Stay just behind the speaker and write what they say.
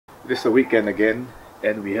This is a weekend again,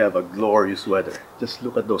 and we have a glorious weather. Just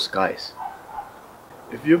look at those skies.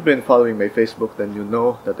 If you've been following my Facebook, then you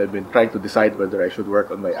know that I've been trying to decide whether I should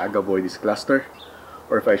work on my agavoides cluster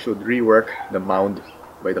or if I should rework the mound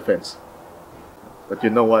by the fence. But you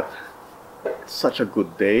know what? It's such a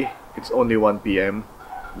good day. It's only 1 p.m.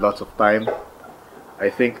 Lots of time. I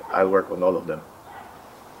think I'll work on all of them.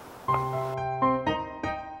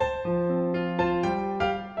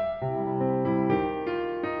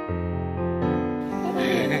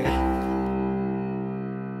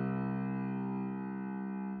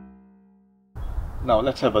 Now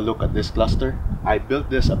let's have a look at this cluster. I built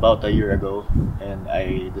this about a year ago, and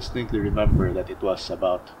I distinctly remember that it was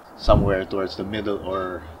about somewhere towards the middle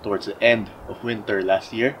or towards the end of winter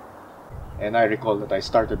last year. And I recall that I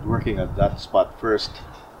started working at that spot first,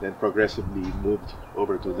 then progressively moved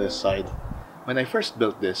over to this side. When I first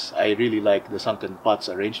built this, I really liked the sunken pots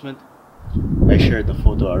arrangement. I shared the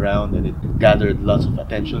photo around and it gathered lots of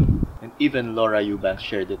attention, and even Laura Eubanks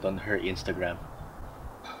shared it on her Instagram.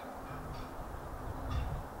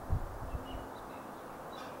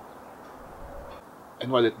 And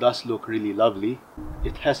while it does look really lovely,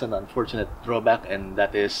 it has an unfortunate drawback, and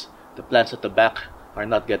that is the plants at the back are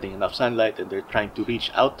not getting enough sunlight and they're trying to reach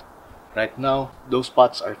out. Right now, those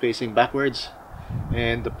pots are facing backwards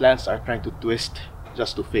and the plants are trying to twist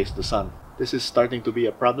just to face the sun. This is starting to be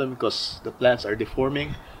a problem because the plants are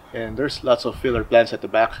deforming and there's lots of filler plants at the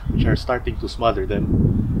back which are starting to smother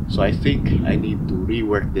them. So I think I need to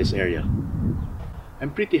rework this area. I'm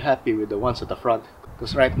pretty happy with the ones at the front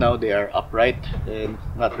because right now they are upright and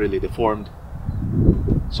not really deformed.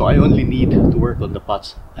 So I only need to work on the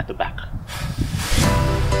pots at the back.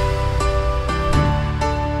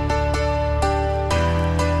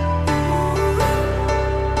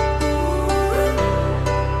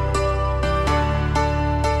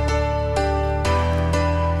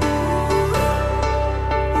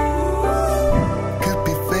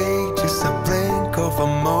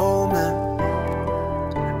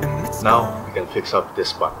 Now we can fix up this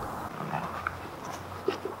spot.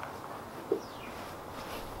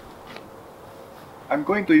 I'm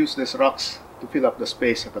going to use these rocks to fill up the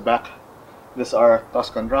space at the back. These are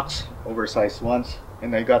Tuscan rocks, oversized ones,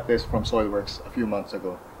 and I got this from Soilworks a few months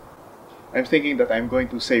ago. I'm thinking that I'm going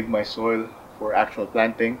to save my soil for actual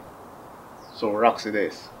planting, so rocks it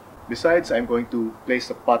is. Besides, I'm going to place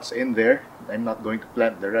the pots in there. I'm not going to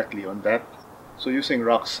plant directly on that, so using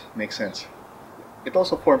rocks makes sense. It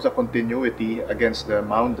also forms a continuity against the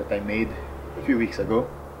mound that I made a few weeks ago.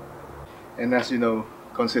 And as you know,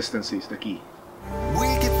 consistency is the key.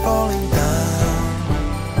 We keep falling down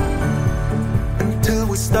until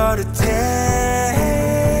we start to tear,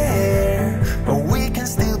 but we can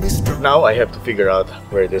still be strong. Now I have to figure out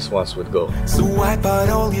where these ones would go. So wipe out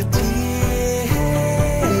all your tears.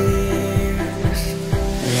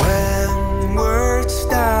 When words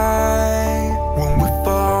die, when we're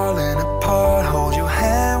falling apart, hold your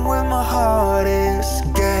hand when my heart is.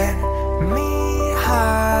 Get me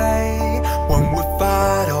high when we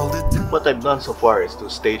fight all the time. What I've done so far is to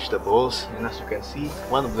stage the bowls, and as you can see,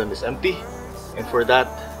 one of them is empty, and for that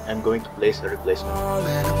I'm going to place a replacement.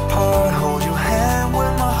 Falling apart, hold your hand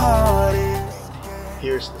when my heart is.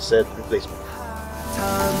 Here's the said replacement.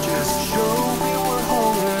 Time just show me we're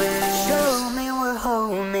holding. Show me we're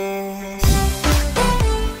holding.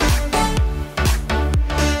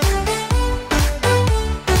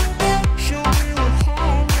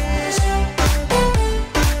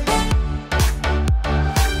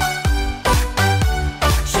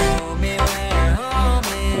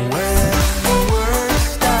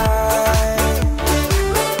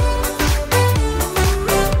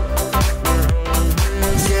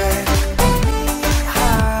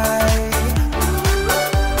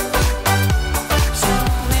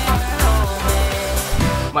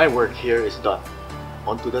 My work here is done.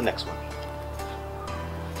 On to the next one.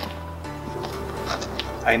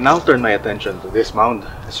 I now turn my attention to this mound.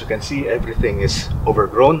 As you can see, everything is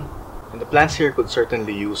overgrown and the plants here could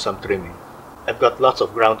certainly use some trimming. I've got lots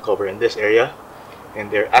of ground cover in this area and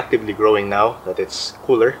they're actively growing now that it's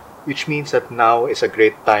cooler, which means that now is a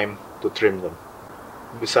great time to trim them.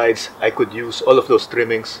 Besides, I could use all of those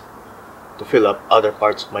trimmings to fill up other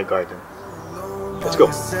parts of my garden. Let's go.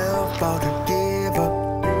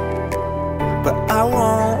 But I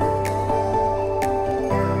won't.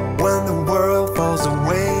 When the world falls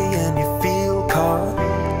away and you feel caught,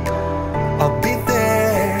 I'll be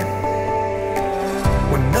there.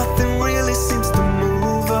 When nothing really seems to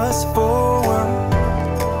move us forward,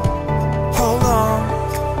 hold on.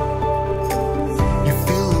 You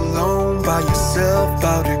feel alone by yourself,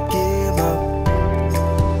 about to give up,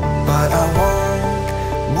 but I won't.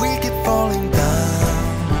 We can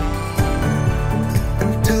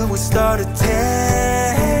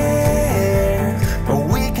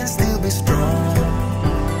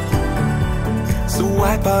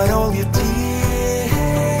but all your tears.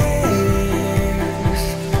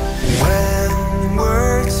 When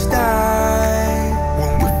words die,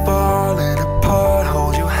 when we're falling apart,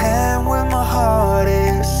 hold your hand when my heart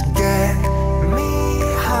is. Get me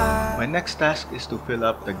high. My next task is to fill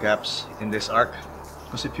up the gaps in this arc,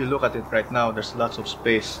 because if you look at it right now, there's lots of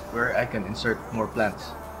space where I can insert more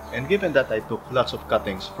plants. And given that I took lots of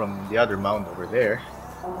cuttings from the other mound over there,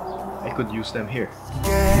 I could use them here.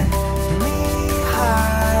 Get me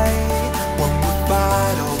high when we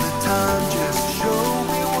fight all the time. Just show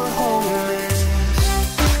me we're homies.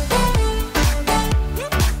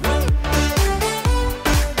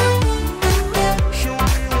 Show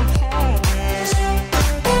me we're homies.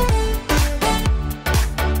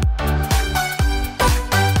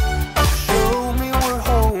 Show me we're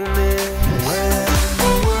homies.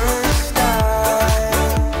 When words die,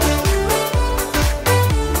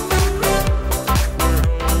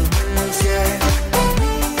 get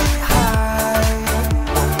me high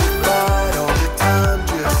when we fight all the time.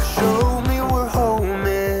 Just show me we're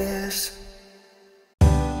homies.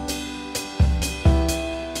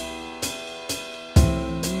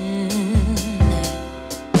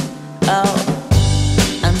 Oh,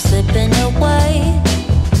 I'm slipping away,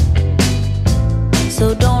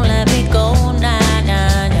 so don't let me go, nah,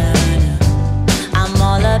 nah, nah, nah. I'm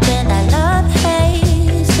all up in that love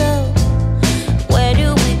haze, so where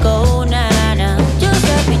do we go, nah, nah? Just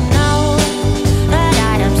let me know that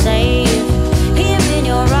I am safe here in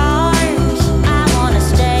your arms. I wanna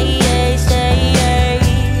stay, stay.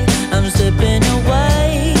 I'm slipping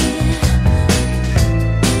away,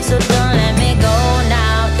 so don't let me go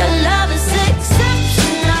now. Your love is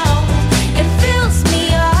exceptional. It fills me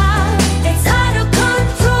up. It's out of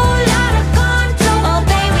control, out of control. Oh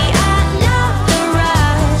baby, I love the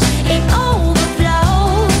rush. It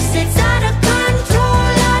overflows. It's out of control,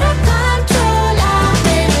 out of control. I'm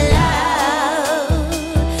in love.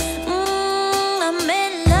 I'm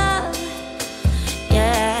in love.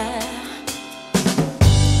 Yeah.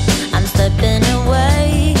 I'm slipping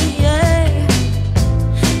away. Yeah.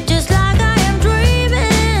 Just like I am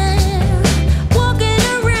dreaming, walking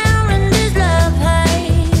around in this love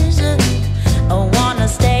haze. I wanna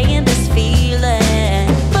stay in this feeling,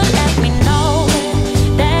 but let me know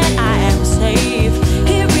that I am safe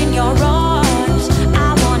here in your arms.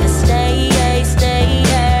 I wanna stay, stay.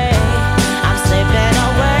 I'm slipping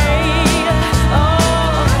away,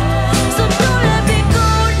 oh, so don't let me go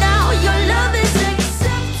now. Your love is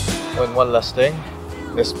exceptional. And one last thing,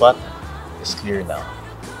 this spot is clear now.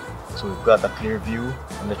 So we've got a clear view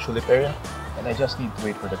on the tulip area, and I just need to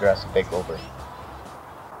wait for the grass to take over.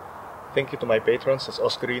 Thank you to my patrons, that's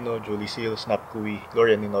Oscarino, Julie Seal, Snap Kui,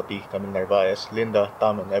 Gloria Ninotti, Camille Narvaez, Linda,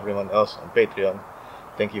 Tom, and everyone else on Patreon.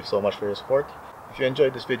 Thank you so much for your support. If you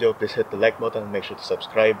enjoyed this video, please hit the like button and make sure to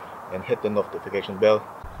subscribe and hit the notification bell.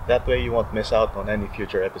 That way you won't miss out on any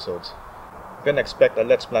future episodes. You can expect a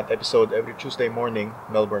Let's Plant episode every Tuesday morning,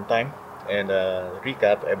 Melbourne time, and a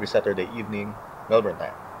recap every Saturday evening, Melbourne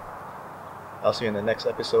time. I'll see you in the next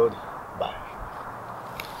episode. Bye.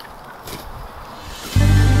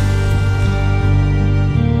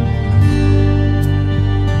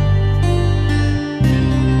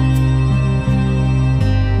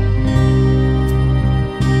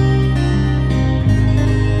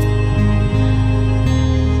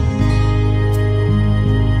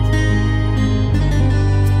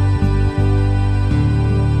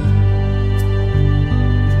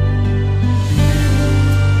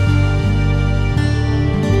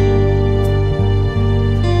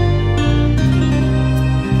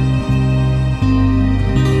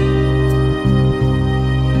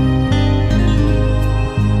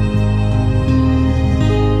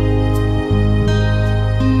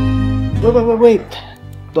 Wait!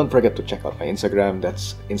 Don't forget to check out my Instagram.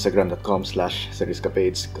 That's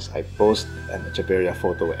instagram.com/Cerriscapades, because I post an Echeveria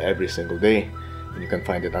photo every single day, and you can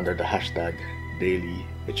find it under the hashtag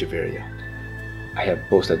 #DailyEcheveria. I have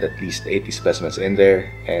posted at least 80 specimens in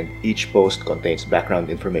there, and each post contains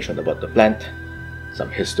background information about the plant,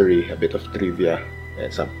 some history, a bit of trivia,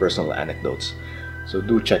 and some personal anecdotes. So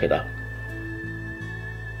do check it out.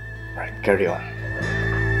 Alright, carry on.